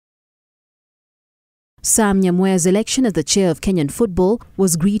Sam Nyamweya's election as the chair of Kenyan football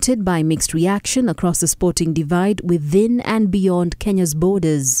was greeted by mixed reaction across the sporting divide within and beyond Kenya's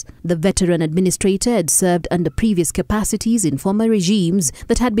borders. The veteran administrator had served under previous capacities in former regimes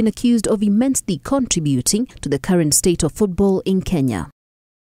that had been accused of immensely contributing to the current state of football in Kenya.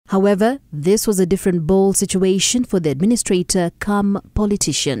 However, this was a different bold situation for the administrator cum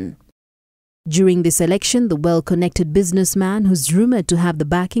politician. During this election, the well-connected businessman, who's rumoured to have the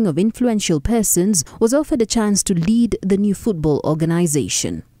backing of influential persons, was offered a chance to lead the new football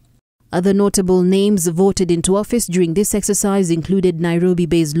organisation. Other notable names voted into office during this exercise included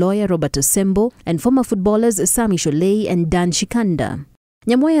Nairobi-based lawyer Robert Osembo and former footballers Sami Sholei and Dan Shikanda.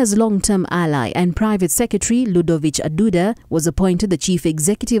 Nyamweya's long-term ally and private secretary Ludovic Aduda was appointed the chief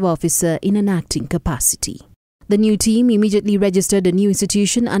executive officer in an acting capacity. The new team immediately registered a new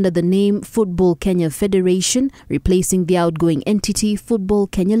institution under the name Football Kenya Federation, replacing the outgoing entity Football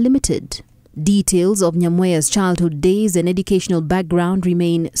Kenya Limited. Details of Nyamweya's childhood days and educational background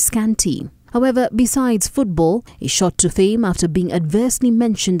remain scanty. However, besides football, he shot to fame after being adversely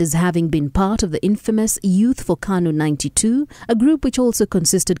mentioned as having been part of the infamous Youth for KANU 92, a group which also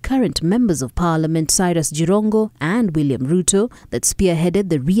consisted current members of Parliament Cyrus Jirongo and William Ruto that spearheaded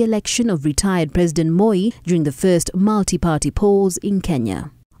the re-election of retired President Moi during the first multi-party polls in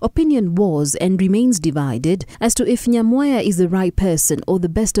Kenya. Opinion was and remains divided as to if Nyamweya is the right person or the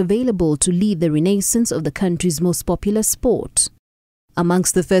best available to lead the renaissance of the country's most popular sport.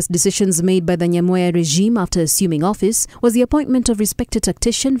 Amongst the first decisions made by the Nyamweya regime after assuming office was the appointment of respected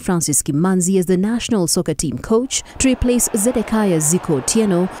tactician Francis Kimanzi as the national soccer team coach to replace Zedekiah Ziko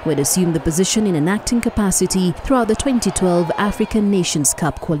Otieno, who had assumed the position in an acting capacity throughout the 2012 African Nations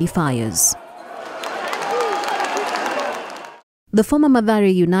Cup qualifiers. The former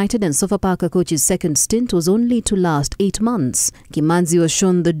Mathare United and Sofapaka coach's second stint was only to last 8 months. Kimanzi was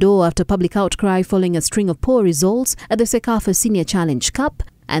shown the door after public outcry following a string of poor results at the Fkf Senior Challenge Cup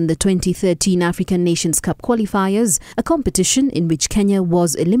and the 2013 African Nations Cup qualifiers, a competition in which Kenya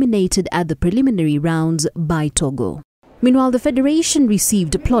was eliminated at the preliminary rounds by Togo. Meanwhile, the federation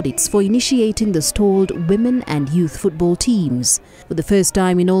received plaudits for initiating the stalled women and youth football teams. For the first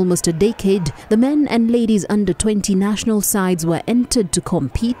time in almost a decade, the men and ladies under-20 national sides were entered to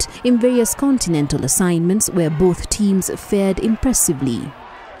compete in various continental assignments where both teams fared impressively.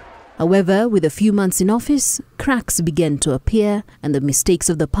 However, with a few months in office, cracks began to appear and the mistakes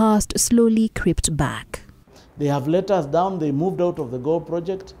of the past slowly crept back. They have let us down. They moved out of the Goal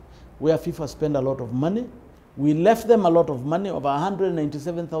project where FIFA spent a lot of money. We left them a lot of money, over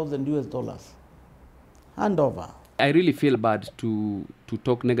 $197,000 handover. I really feel bad to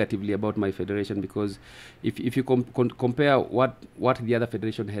talk negatively about my federation because if you compare what the other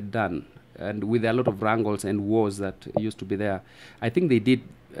federation had done and with a lot of wrangles and wars that used to be there, I think they did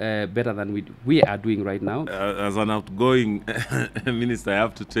better than we are doing right now. As an outgoing minister, I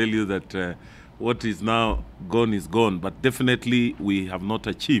have to tell you that what is now gone is gone, but definitely we have not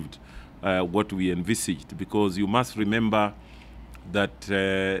achieved what we envisaged, because you must remember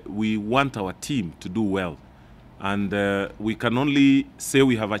that we want our team to do well, and we can only say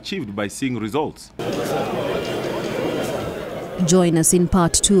we have achieved by seeing results. Join us in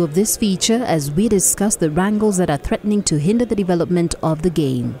part 2 of this feature as we discuss the wrangles that are threatening to hinder the development of the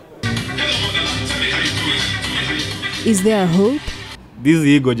game. Is there hope? This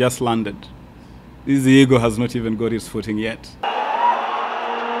ego just landed. This ego has not even got its footing yet.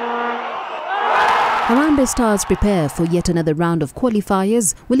 Harambee Stars prepare for yet another round of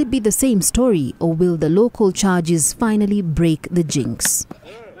qualifiers. Will it be the same story, or will the local charges finally break the jinx?